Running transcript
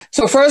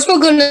So first we're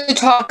going to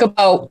talk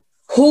about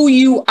who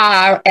you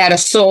are at a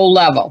soul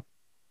level.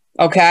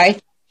 Okay.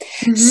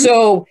 Mm-hmm.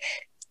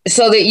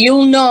 So that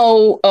you'll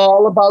know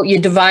all about your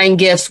divine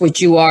gifts,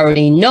 which you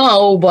already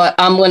know, but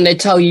I'm going to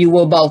tell you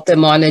about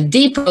them on a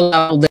deeper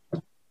level.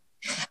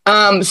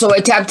 So I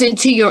tapped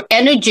into your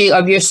energy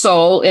of your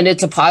soul, and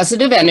it's a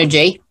positive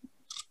energy.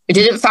 I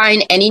didn't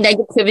find any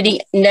negativity,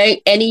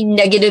 any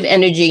negative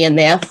energy in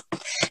there.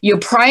 Your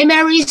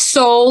primary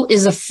soul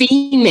is a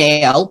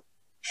female.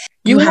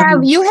 You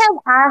have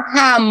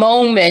aha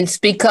moments,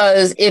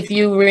 because if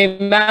you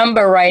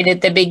remember right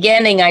at the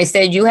beginning, I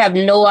said you have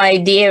no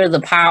idea of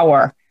the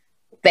power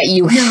that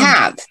you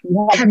have.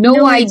 You have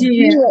no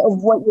idea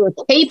of what you're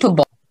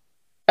capable.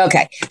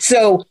 Okay.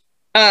 So,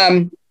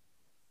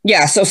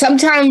 so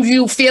sometimes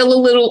you feel a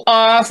little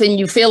off and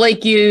you feel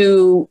like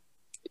you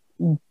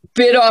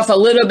bit off a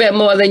little bit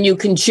more than you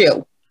can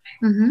chew.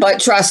 Mm-hmm. But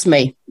trust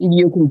me,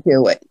 you can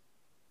do it.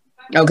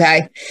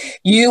 Okay.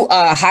 You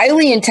are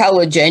highly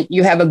intelligent.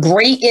 You have a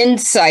great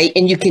insight,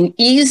 and you can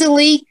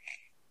easily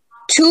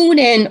tune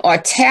in or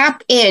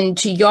tap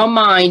into your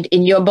mind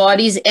and your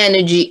body's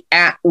energy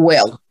at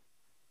will.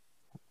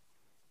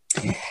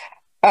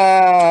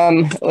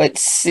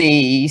 Let's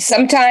see.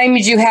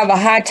 Sometimes you have a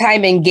hard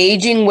time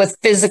engaging with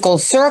physical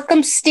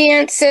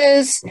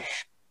circumstances.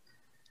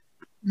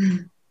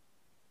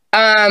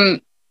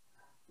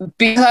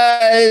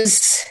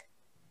 Because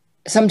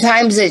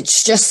sometimes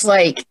it's just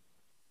like,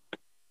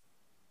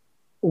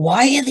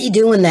 why are they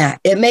doing that?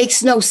 It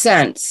makes no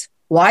sense.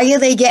 Why are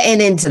they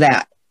getting into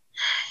that?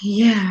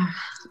 Yeah.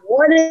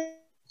 What do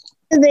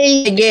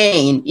they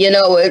gain? You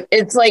know,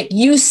 it's like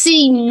you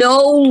see no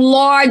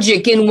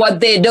logic in what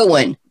they're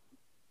doing.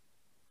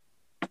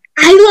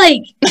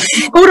 I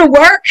go to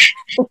work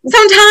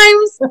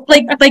sometimes,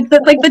 like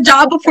the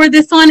job before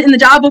this one and the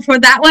job before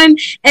that one,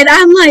 and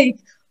I'm like,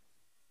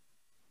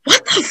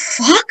 what the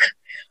fuck?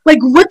 Like,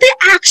 what the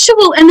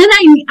actual? And then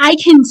I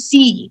can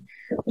see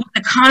what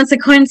the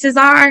consequences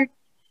are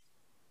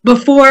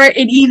before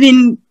it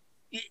even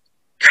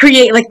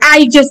create. Like,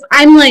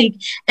 I'm like,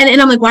 and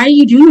I'm like, why are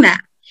you doing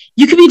that?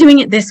 You could be doing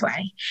it this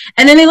way.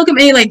 And then they look at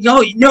me like,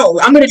 yo, no,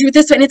 I'm going to do it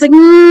this way. And it's like,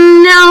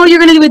 no, you're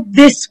going to do it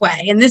this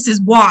way. And this is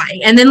why.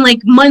 And then like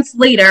months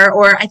later,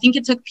 or I think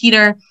it took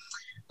Peter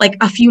like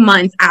a few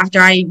months after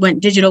I went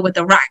digital with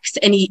the Rex.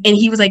 And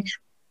he was like,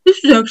 this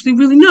is actually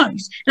really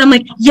nice. And I'm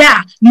like,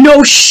 yeah,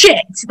 no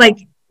shit.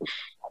 Like,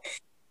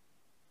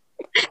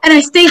 and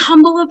I stay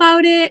humble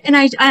about it. And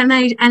I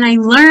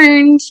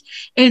learned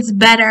it's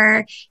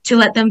better to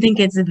let them think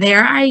it's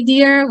their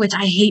idea, which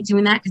I hate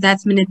doing that because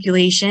that's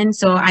manipulation.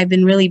 So I've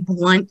been really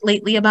blunt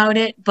lately about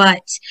it,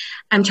 but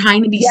I'm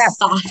trying to be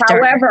softer.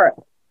 However,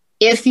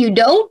 if you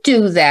don't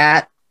do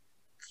that,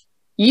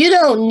 you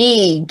don't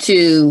need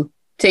to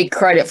take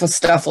credit for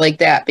stuff like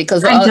that,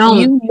 because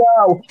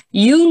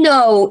you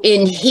know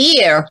in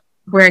here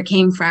where it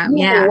came from.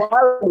 Yeah.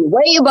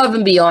 Way above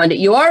and beyond it.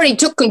 You already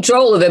took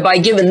control of it by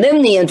giving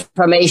them the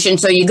information.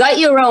 So you got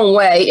your own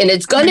way, and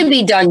it's going to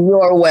be done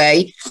your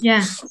way.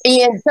 Yeah.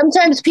 And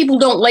sometimes people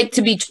don't like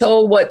to be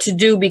told what to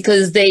do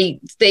because they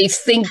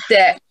think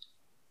that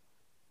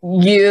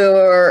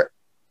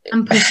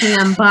I'm pushing,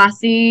 I'm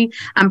bossy,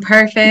 I'm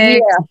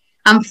perfect,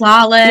 I'm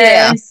flawless.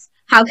 Yeah.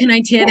 How can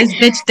I tear this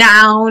bitch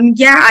down?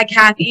 Yeah,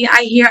 Kathy,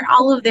 I hear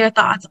all of their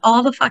thoughts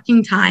all the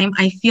fucking time.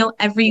 I feel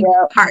every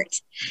part,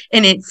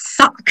 and it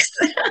sucks,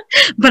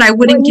 but I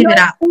wouldn't give it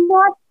up.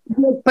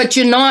 But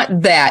you're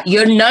not that.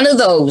 You're none of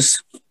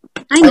those.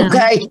 I know.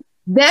 Okay?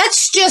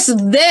 That's just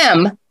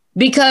them,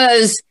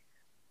 because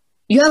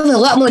you have a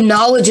lot more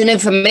knowledge and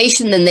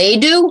information than they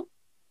do,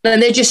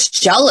 and they're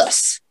just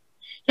jealous.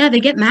 Yeah,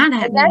 they get mad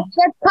at me.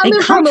 That's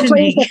coming from a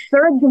place of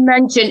third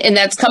dimension, and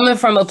that's coming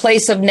from a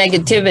place of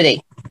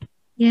negativity.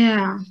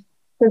 Yeah.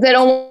 Because they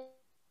don't.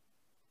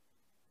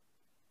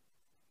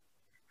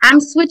 I'm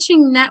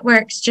switching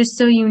networks, just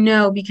so you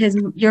know, because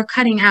you're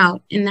cutting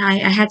out, and I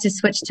had to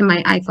switch to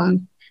my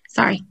iPhone.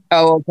 Sorry.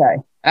 Oh,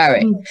 okay. All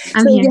right.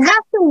 I'm here. You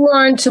have to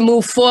learn to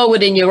move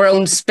forward in your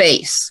own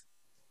space.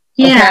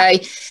 Yeah.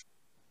 Okay.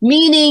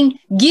 Meaning,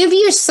 give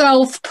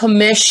yourself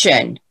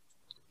permission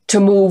to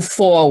move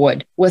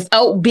forward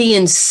without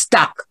being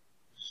stuck.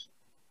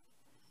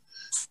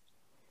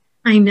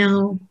 I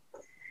know.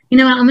 You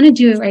know what? I'm going to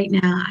do it right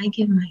now. I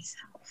give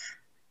myself.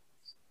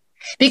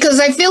 Because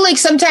I feel like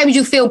sometimes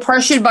you feel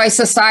pressured by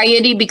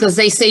society because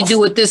they say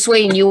do it this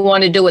way and you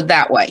want to do it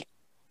that way.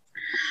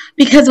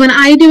 Because when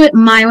I do it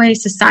my way,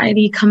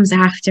 society comes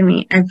after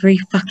me every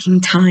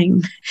fucking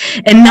time.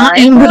 And not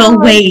in little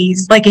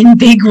ways, like in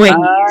big ways.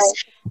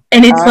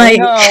 And it's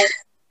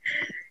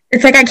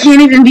it's like I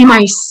can't even be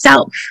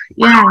myself.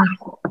 Yeah.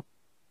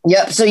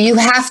 Yep. So you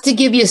have to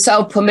give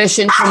yourself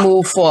permission to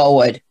move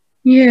forward.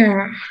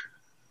 Yeah.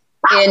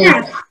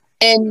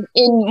 And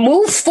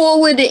move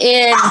forward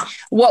in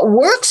what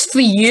works for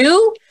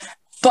you,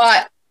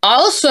 but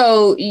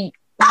also you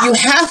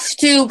have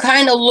to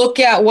kind of look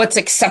at what's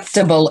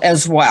acceptable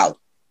as well.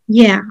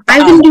 Yeah,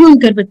 I've been doing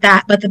good with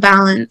that, but the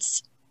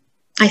balance,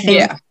 I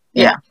think.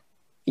 Yeah.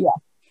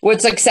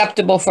 what's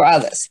acceptable for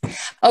others.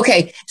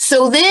 Okay,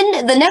 so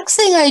then the next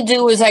thing I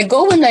do is I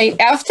go and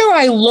after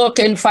I look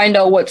and find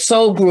out what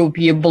soul group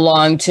you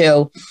belong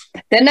to,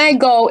 then I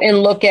go and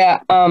look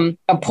at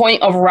a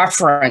point of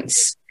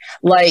reference,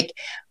 like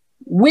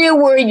where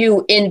were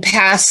you in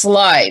past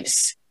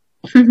lives?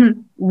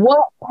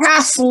 What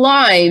past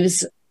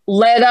lives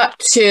led up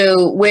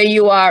to where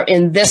you are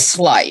in this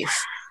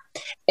life?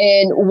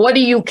 And what are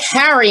you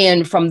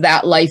carrying from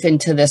that life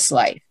into this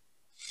life?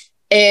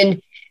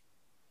 And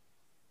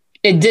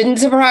it didn't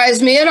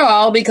surprise me at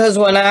all, because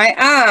when I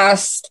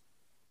asked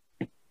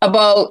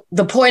about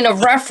the point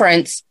of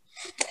reference,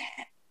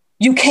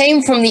 you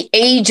came from the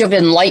age of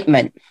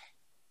enlightenment,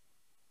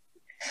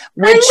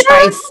 which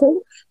I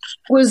think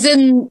was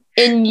in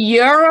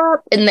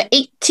Europe in the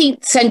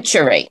 18th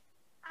century.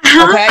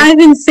 Okay? I've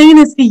been saying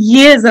this for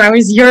years that I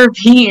was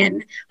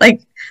European.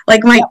 Like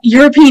my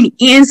European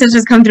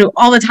ancestors come through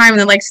all the time, and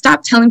they're like,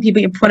 stop telling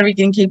people you're Puerto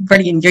Rican, Cape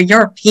Verdean, you're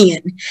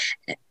European.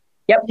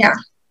 Yep. Yeah.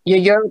 You're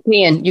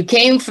European. You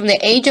came from the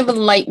age of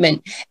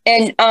enlightenment.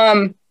 And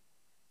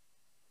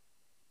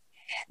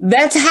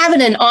that's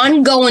having an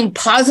ongoing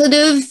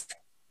positive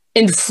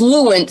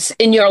influence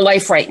in your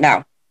life right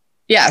now.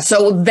 Yeah.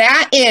 So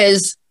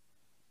that's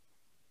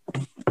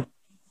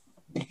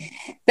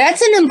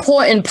an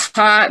important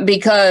part,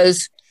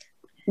 because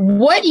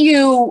what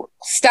you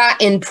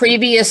start in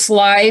previous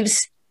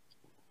lives,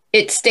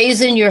 it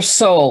stays in your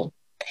soul,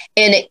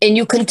 and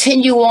you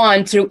continue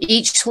on through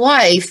each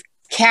life,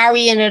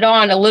 carrying it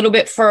on a little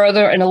bit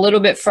further and a little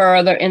bit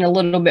further and a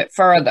little bit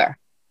further.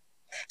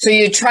 So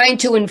you're trying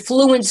to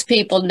influence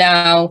people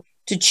now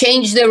to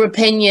change their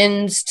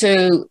opinions,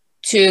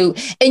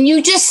 and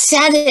you just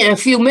said it a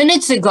few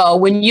minutes ago,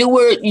 when you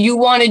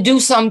want to do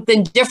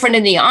something different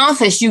in the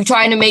office, you're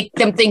trying to make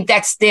them think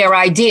that's their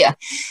idea.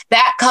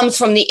 That comes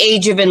from the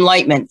age of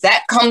enlightenment.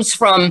 That comes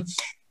from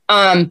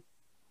a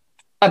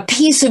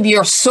piece of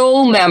your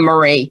soul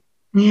memory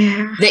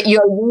that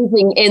you're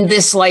using in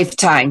this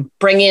lifetime,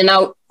 bringing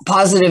out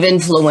positive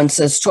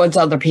influences towards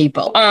other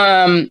people.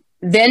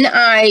 Then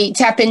I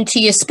tap into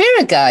your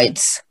spirit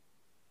guides.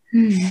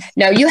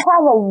 Now, you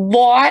have a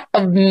lot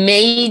of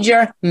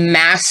major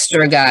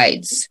master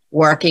guides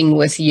working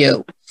with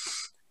you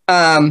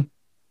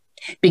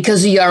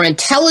because of your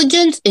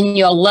intelligence and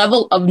your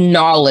level of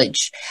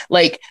knowledge.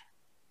 Like,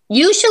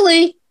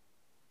 usually,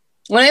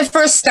 when I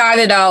first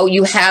started out,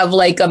 you have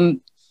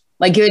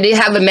you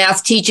have a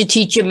math teacher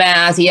teach you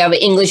math. You have an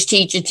English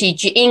teacher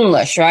teach you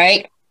English,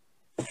 right?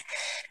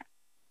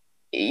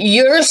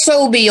 You're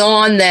so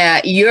beyond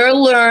that. You're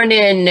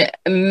learning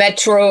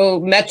metro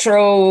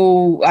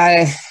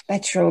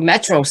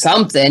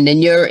something,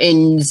 and you're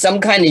in some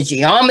kind of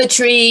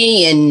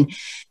geometry and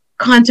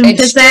quantum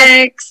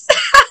physics.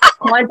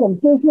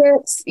 Quantum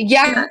physics.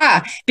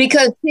 Yeah.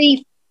 Because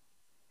the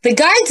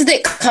guides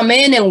that come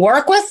in and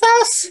work with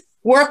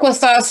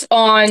us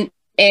on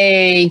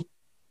a,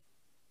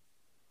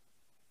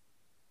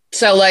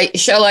 shall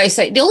I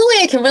say, the only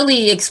way I can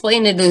really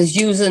explain it is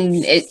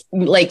using it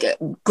like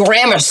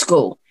grammar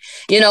school,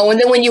 and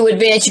then when you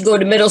advance, you go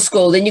to middle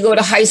school, then you go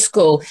to high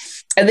school,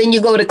 and then you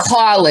go to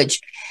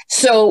college.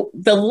 So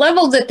the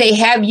level that they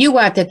have you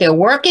at, that they're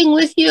working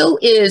with you,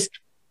 is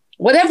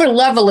whatever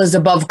level is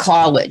above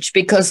college,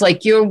 because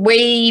you're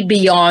way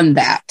beyond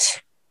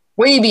that.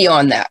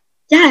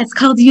 Yeah, it's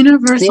called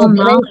universal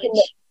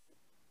knowledge.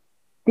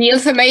 The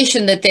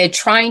information that they're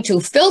trying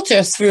to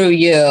filter through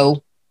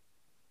you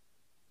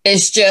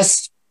is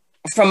just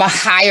from a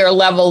higher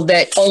level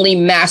that only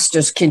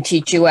masters can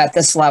teach you at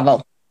this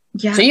level.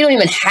 Yeah. So you don't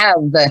even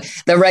have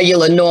the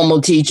regular normal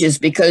teachers,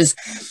 because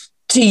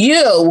to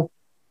you,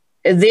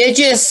 they're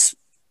just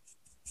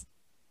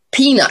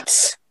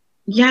peanuts.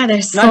 Yeah,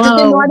 they're slow. Not that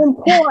they're not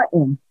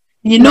important.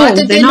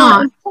 They're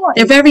not.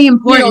 They're very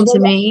important to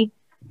me.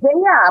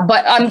 Yeah,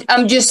 but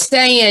I'm just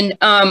saying,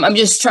 I'm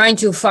just trying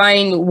to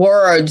find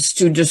words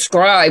to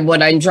describe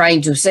what I'm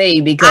trying to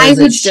say, because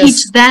I would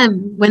teach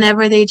them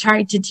whenever they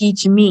tried to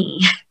teach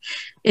me.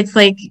 It's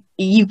like,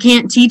 you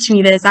can't teach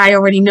me this. I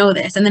already know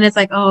this. And then it's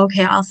like, oh,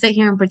 okay, I'll sit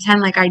here and pretend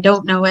like I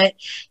don't know it,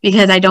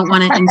 because I don't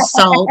want to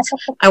insult.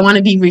 I want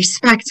to be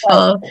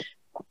respectful.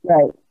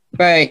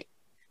 Right.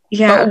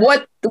 Yeah. But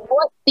what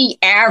the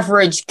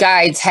average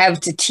guides have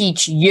to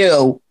teach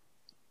you,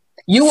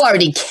 you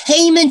already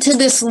came into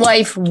this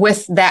life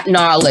with that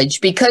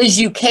knowledge, because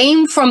you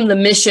came from the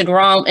mission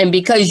realm, and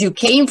because you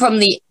came from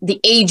the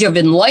age of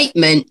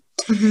enlightenment,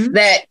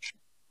 that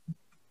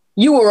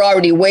you were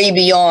already way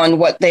beyond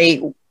what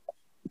they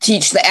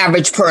teach the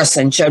average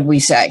person, should we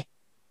say.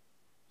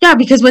 Yeah,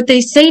 because what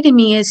they say to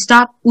me is,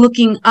 stop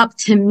looking up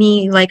to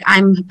me like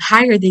I'm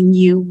higher than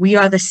you. We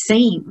are the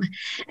same.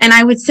 And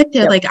I would sit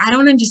there like, I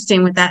don't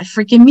understand what that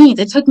freaking means.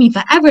 It took me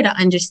forever to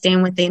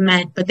understand what they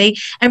meant. But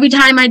every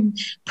time I'd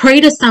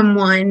pray to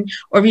someone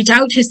or reach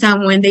out to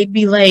someone, they'd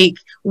be like,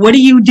 what are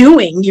you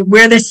doing?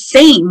 We're the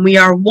same. We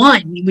are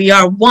one. We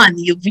are one.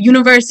 The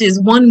universe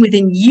is one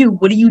within you.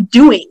 What are you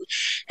doing?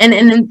 And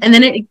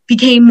then it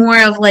became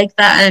more of like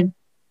the,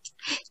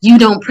 you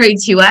don't pray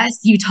to us.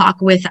 You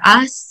talk with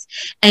us.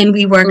 and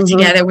we work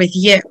together with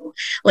you.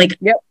 Like,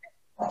 yep.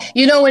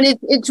 You know, and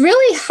it's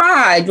really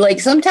hard.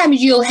 Like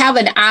sometimes you'll have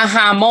an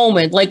aha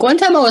moment. Like one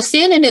time I was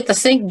standing at the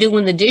sink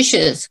doing the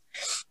dishes,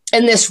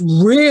 and this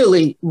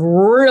really,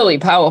 really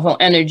powerful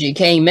energy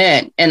came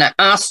in, and I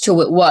asked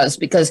who it was,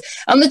 because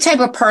I'm the type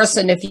of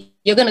person, if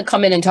you're going to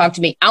come in and talk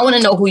to me, I want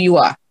to know who you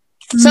are.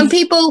 Some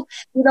people,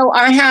 you know,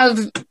 I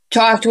have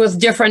talked with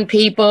different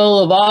people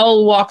of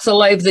all walks of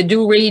life that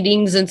do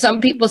readings, and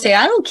some people say,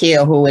 I don't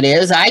care who it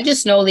is. I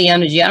just know the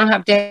energy. I don't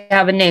have to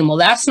have a name. Well,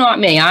 that's not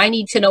me. I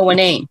need to know a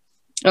name.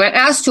 And I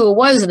asked who it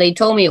was, and they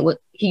told me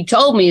he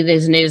told me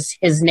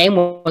his name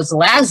was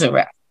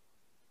Lazarus.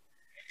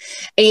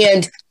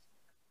 And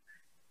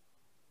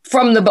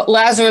from the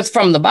Lazarus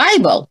from the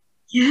Bible.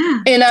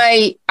 Yeah. And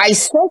I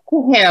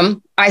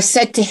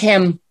said to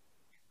him,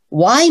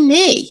 why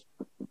me?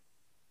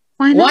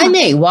 Why not? Why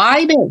me?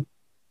 Why me?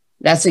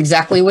 That's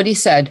exactly what he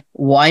said.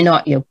 Why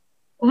not you?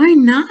 Why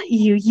not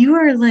you?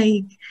 You're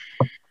like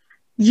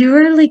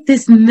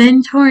this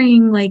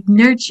mentoring, like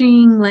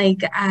nurturing,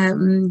 like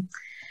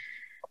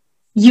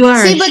you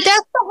are. See, but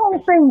that's the whole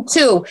thing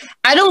too.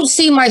 I don't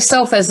see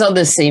myself as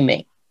others see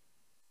me.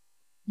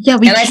 Yeah,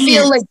 I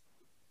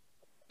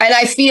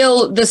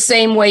feel the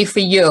same way for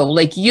you.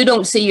 Like you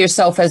don't see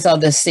yourself as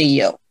others see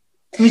you.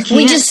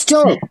 We just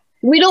don't.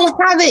 We don't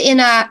have it in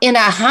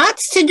our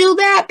hearts to do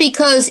that,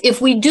 because if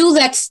we do,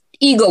 that's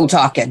ego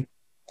talking.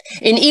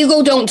 And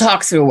ego don't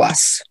talk through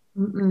us.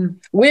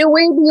 We're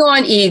way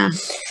beyond ego.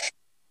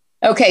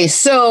 Okay,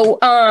 so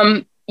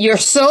your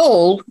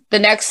soul, the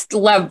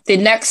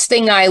next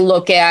thing I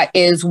look at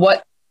is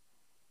what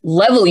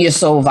level your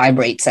soul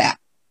vibrates at.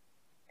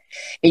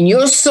 And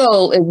your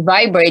soul is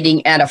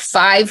vibrating at a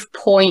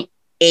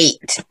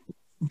 5.8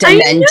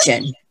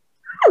 dimension.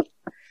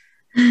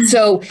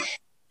 So,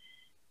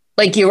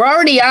 like, you're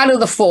already out of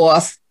the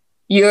fourth.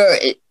 You're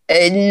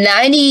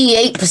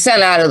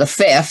 98% out of the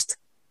fifth.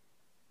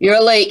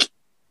 You're like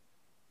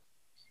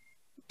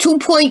 2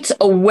 points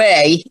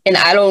away, and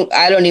I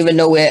don't even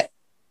know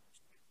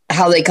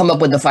how they come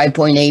up with the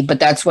 5.8, but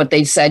that's what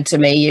they said to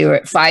me. You're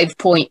at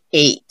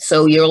 5.8.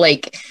 So you're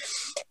like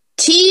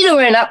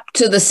teetering up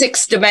to the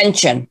sixth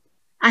dimension.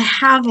 I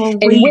have a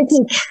weight.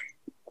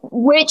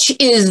 Which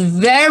is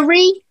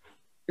very,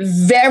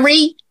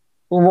 very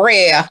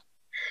rare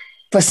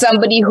for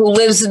somebody who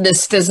lives in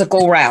this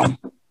physical realm.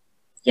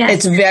 Yes.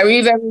 It's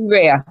very, very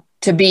rare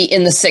to be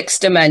in the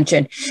sixth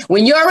dimension.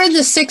 When you're in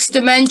the sixth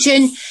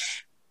dimension,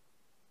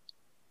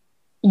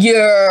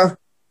 you're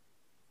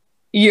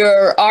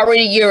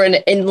an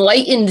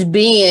enlightened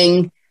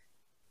being,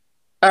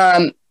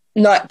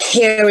 not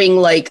caring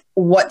like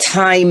what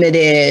time it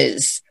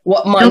is,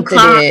 what month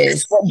it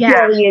is, what day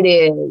it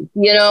is,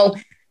 you know,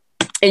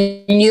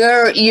 and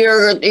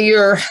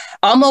you're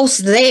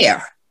almost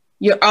there.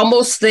 You're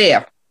almost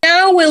there.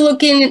 Now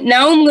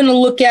I'm going to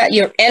look at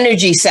your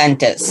energy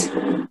centers.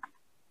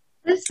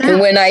 And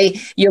when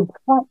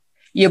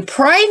your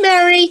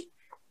primary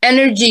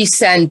energy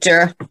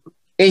center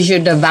is your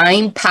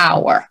divine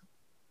power.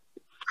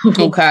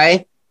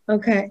 Okay.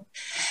 Okay.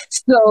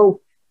 So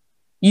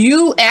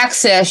you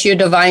access your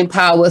divine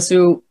power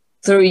through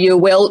your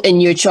will and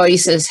your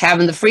choices,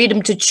 having the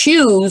freedom to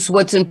choose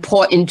what's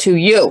important to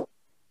you.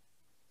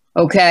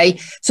 Okay.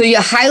 So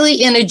you're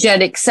highly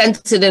energetic,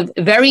 sensitive,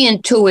 very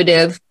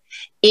intuitive,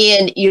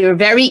 and you're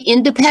very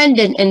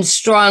independent and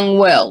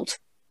strong-willed.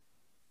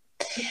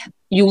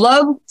 You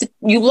love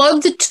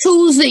the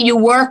tools that you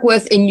work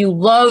with, and you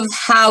love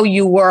how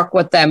you work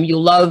with them. You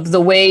love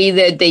the way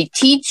that they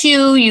teach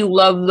you. You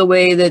love the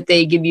way that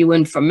they give you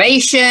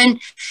information,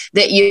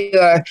 that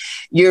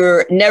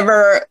you're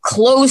never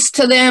close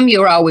to them.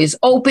 You're always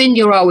open.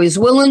 You're always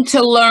willing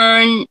to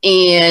learn.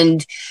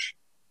 And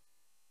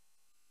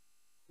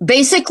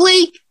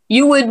basically,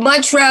 you would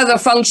much rather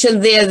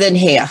function there than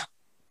here.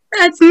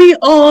 That's me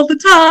all the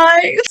time.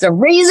 It's a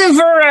reason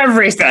for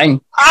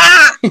everything.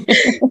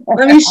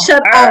 Let me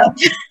shut up.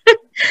 Okay.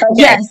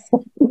 Yes.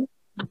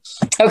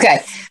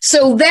 Okay.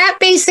 So that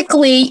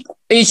basically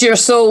is your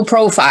soul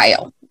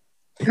profile.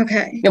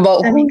 Okay.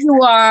 About who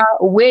you are,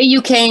 where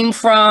you came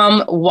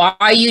from, why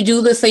you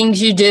do the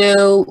things you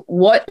do,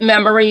 what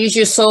memories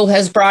your soul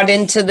has brought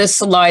into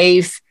this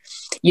life,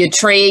 your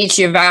traits,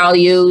 your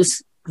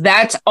values.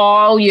 That's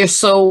all your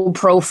soul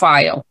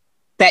profile.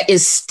 That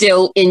is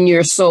still in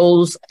your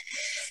soul's.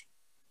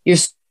 Your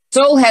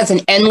soul has an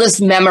endless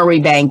memory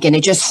bank, and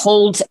it just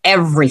holds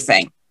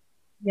everything.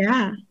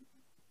 Yeah.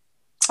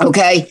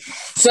 Okay.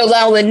 So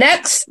now the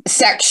next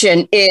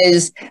section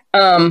is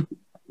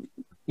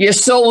your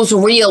soul's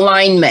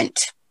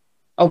realignment.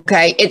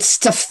 Okay. It's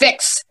to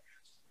fix,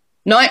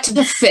 not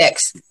to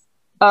fix.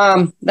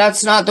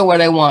 That's not the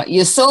word I want.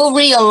 Your soul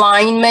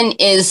realignment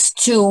is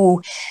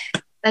to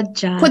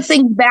put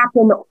things back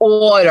in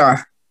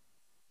order.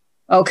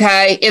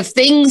 Okay.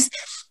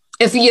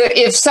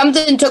 If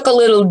something took a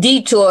little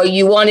detour,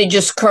 you want to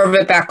just curve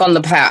it back on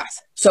the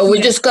path. So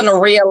we're just going to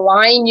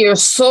realign your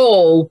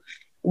soul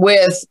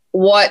with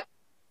what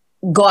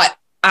got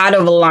out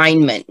of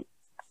alignment.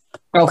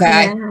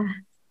 Okay. Yeah.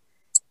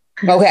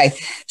 Okay.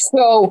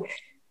 So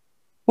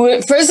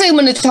First thing I'm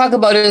going to talk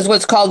about is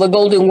what's called the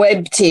golden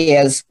web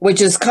tears,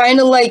 which is kind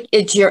of like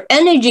it's your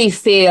energy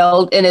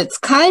field, and it's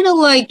kind of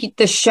like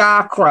the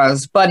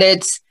chakras, but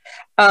it's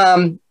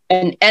an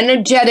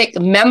energetic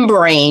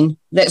membrane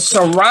that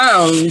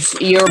surrounds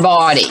your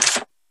body.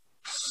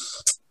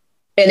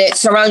 And it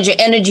surrounds your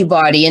energy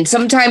body. And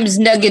sometimes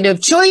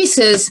negative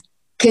choices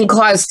can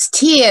cause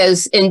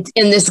tears in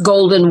this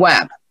golden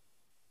web.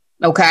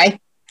 Okay?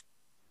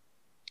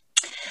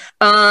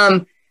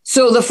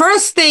 So the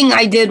first thing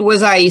I did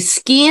was I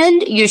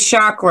scanned your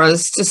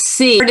chakras to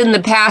see in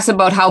the past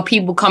about how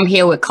people come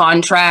here with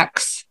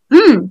contracts.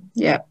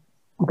 Yeah.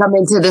 Come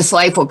into this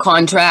life with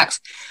contracts.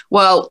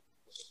 Well,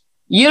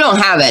 you don't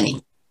have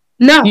any.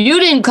 No. You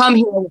didn't come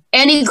here with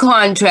any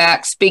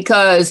contracts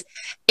because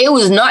it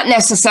was not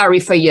necessary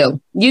for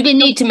you. You didn't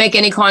need to make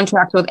any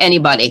contracts with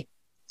anybody.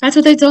 That's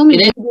what they told me.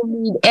 You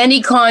didn't need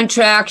any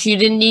contracts. You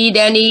didn't need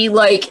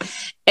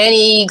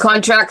any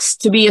contracts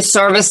to be a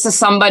service to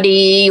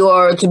somebody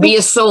or to be a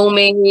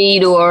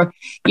soulmate or,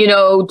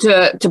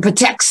 to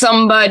protect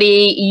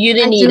somebody. You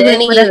didn't need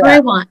any whatever of that. I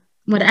want.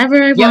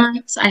 Whatever I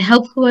want. I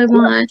help who I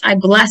want. I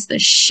bless the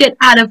shit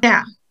out of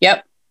them.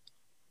 Yep.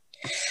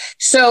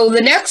 So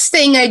the next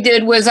thing I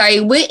did was I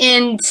went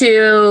in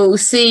to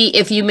see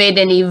if you made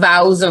any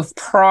vows of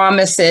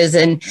promises.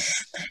 And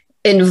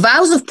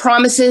vows of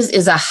promises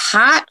is a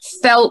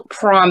heartfelt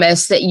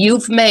promise that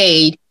you've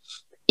made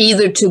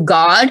either to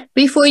God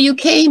before you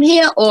came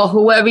here or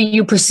whoever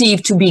you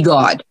perceive to be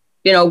God.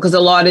 Because a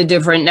lot of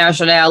different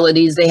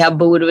nationalities, they have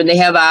Buddha and they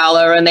have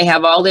Allah and they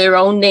have all their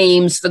own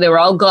names for they're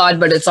all God,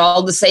 but it's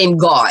all the same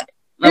God.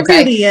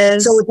 Okay. It really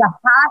is. So it's a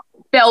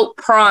heartfelt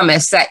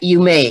promise that you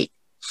made.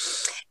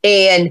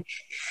 And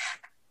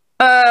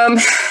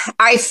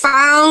I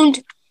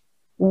found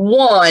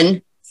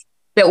one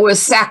that was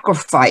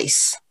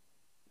sacrifice.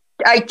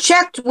 I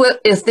checked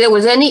if there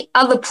was any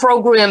other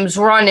programs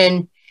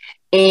running,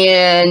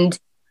 and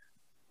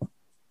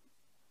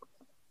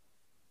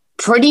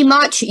pretty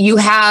much you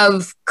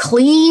have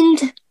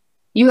cleaned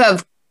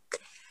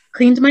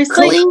my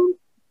slate.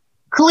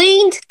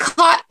 Cleaned,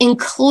 cut, and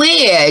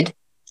cleared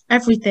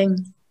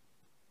everything.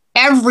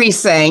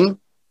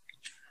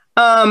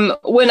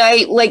 When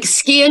I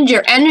scanned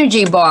your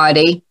energy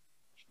body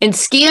and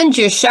scanned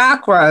your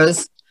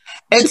chakras,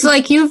 it's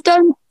like you've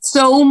done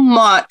so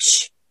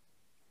much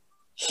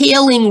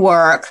healing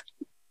work,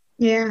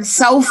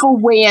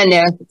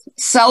 self-awareness,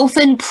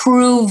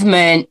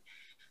 self-improvement.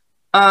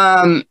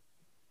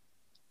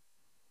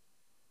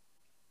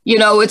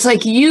 It's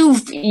like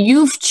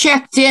you've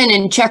checked in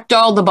and checked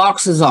all the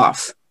boxes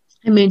off.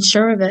 I made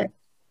sure of it.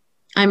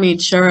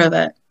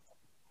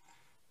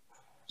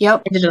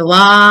 Yep. I did a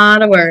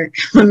lot of work,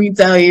 let me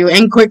tell you,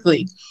 and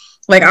quickly.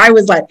 I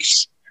was like,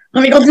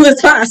 let me go through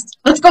this fast.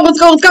 Let's go.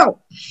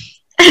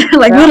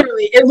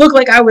 Literally, it looked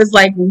like I was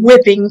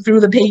whipping through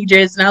the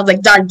pages, and I was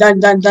like,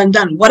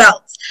 done. What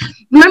else?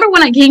 Remember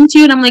when I came to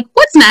you and I'm like,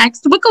 what's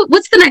next?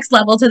 What's the next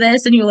level to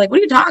this? And you're like, what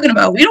are you talking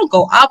about? We don't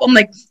go up. I'm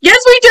like, yes,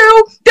 we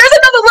do. There's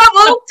another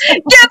level.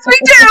 Yes, we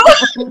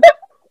do.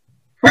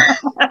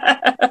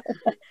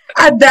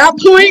 At that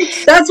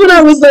point, that's when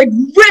I was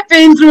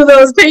ripping through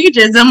those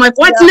pages. I'm like,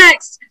 what's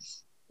next?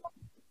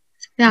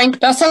 Yeah.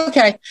 That's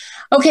okay.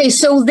 Okay,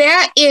 so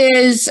that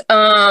is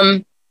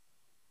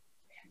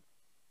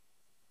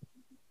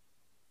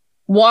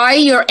why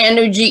your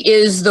energy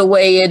is the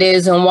way it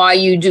is and why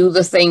you do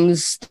the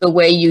things the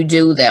way you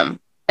do them.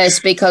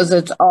 It's because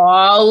it's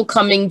all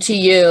coming to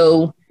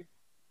you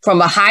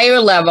from a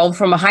higher level,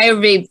 from a higher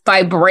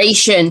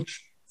vibration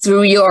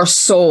through your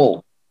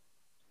soul.